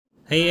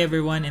Hey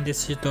everyone, in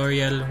this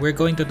tutorial, we're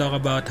going to talk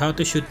about how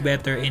to shoot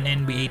better in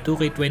NBA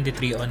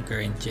 2K23 on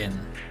current gen.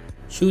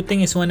 Shooting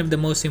is one of the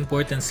most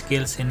important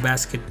skills in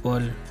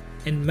basketball,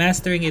 and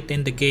mastering it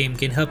in the game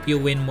can help you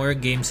win more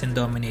games and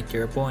dominate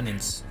your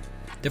opponents.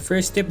 The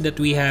first tip that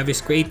we have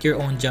is create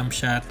your own jump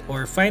shot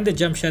or find a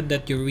jump shot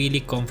that you're really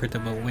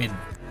comfortable with.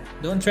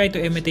 Don't try to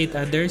imitate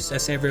others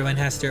as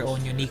everyone has their own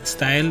unique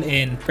style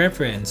and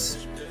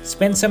preference.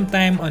 Spend some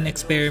time on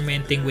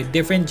experimenting with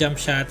different jump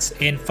shots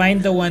and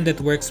find the one that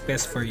works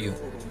best for you.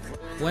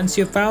 Once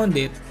you found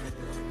it,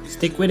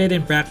 stick with it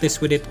and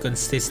practice with it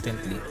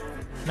consistently.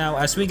 Now,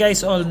 as we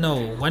guys all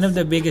know, one of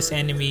the biggest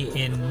enemy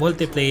in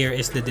multiplayer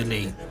is the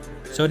delay.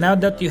 So now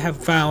that you have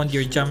found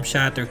your jump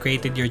shot or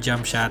created your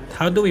jump shot,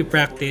 how do we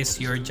practice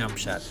your jump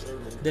shot?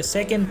 The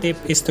second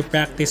tip is to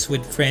practice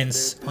with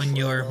friends on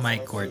your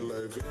mic court.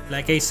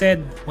 Like I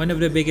said, one of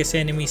the biggest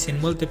enemies in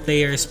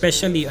multiplayer,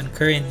 especially on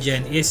current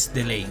gen, is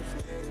delay.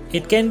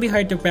 It can be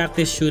hard to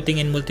practice shooting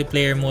in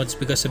multiplayer modes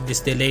because of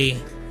this delay,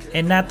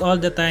 and not all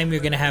the time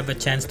you're gonna have a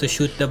chance to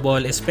shoot the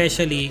ball,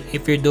 especially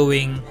if you're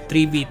doing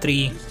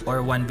 3v3 or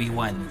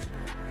 1v1.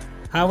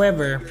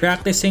 However,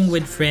 practicing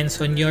with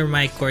friends on your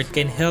mic court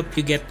can help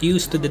you get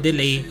used to the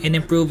delay and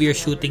improve your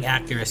shooting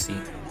accuracy.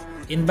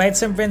 Invite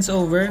some friends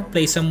over,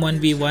 play some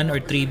 1v1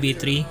 or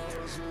 3v3.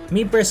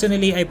 Me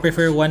personally, I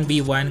prefer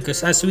 1v1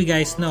 because as we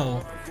guys know,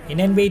 in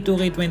NBA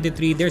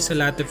 2K23 there's a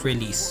lot of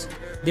release.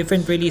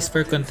 Different release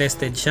for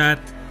contested shot,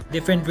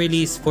 different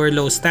release for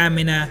low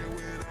stamina,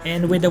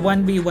 and with a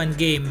 1v1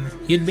 game,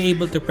 you'd be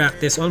able to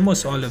practice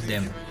almost all of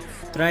them.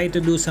 Try to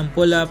do some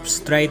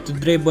pull-ups, try to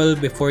dribble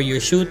before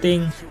you're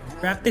shooting,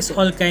 practice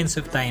all kinds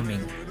of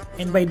timing.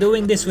 And by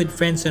doing this with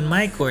friends on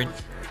my court,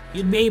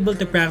 you'd be able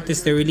to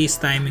practice the release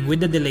timing with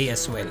the delay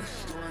as well.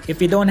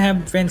 If you don't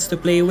have friends to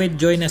play with,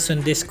 join us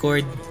on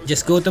Discord.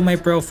 Just go to my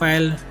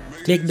profile,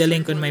 click the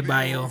link on my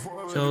bio,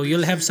 so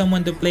you'll have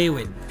someone to play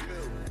with.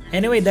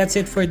 Anyway, that's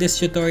it for this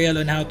tutorial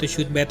on how to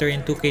shoot better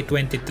in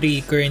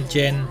 2K23 current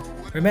gen.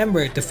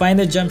 Remember, to find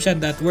a jump shot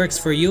that works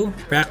for you,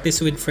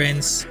 practice with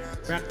friends,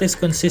 practice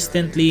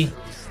consistently,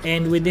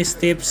 and with these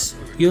tips,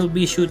 you'll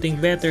be shooting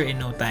better in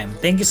no time.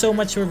 Thank you so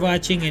much for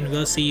watching and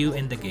we'll see you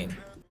in the game.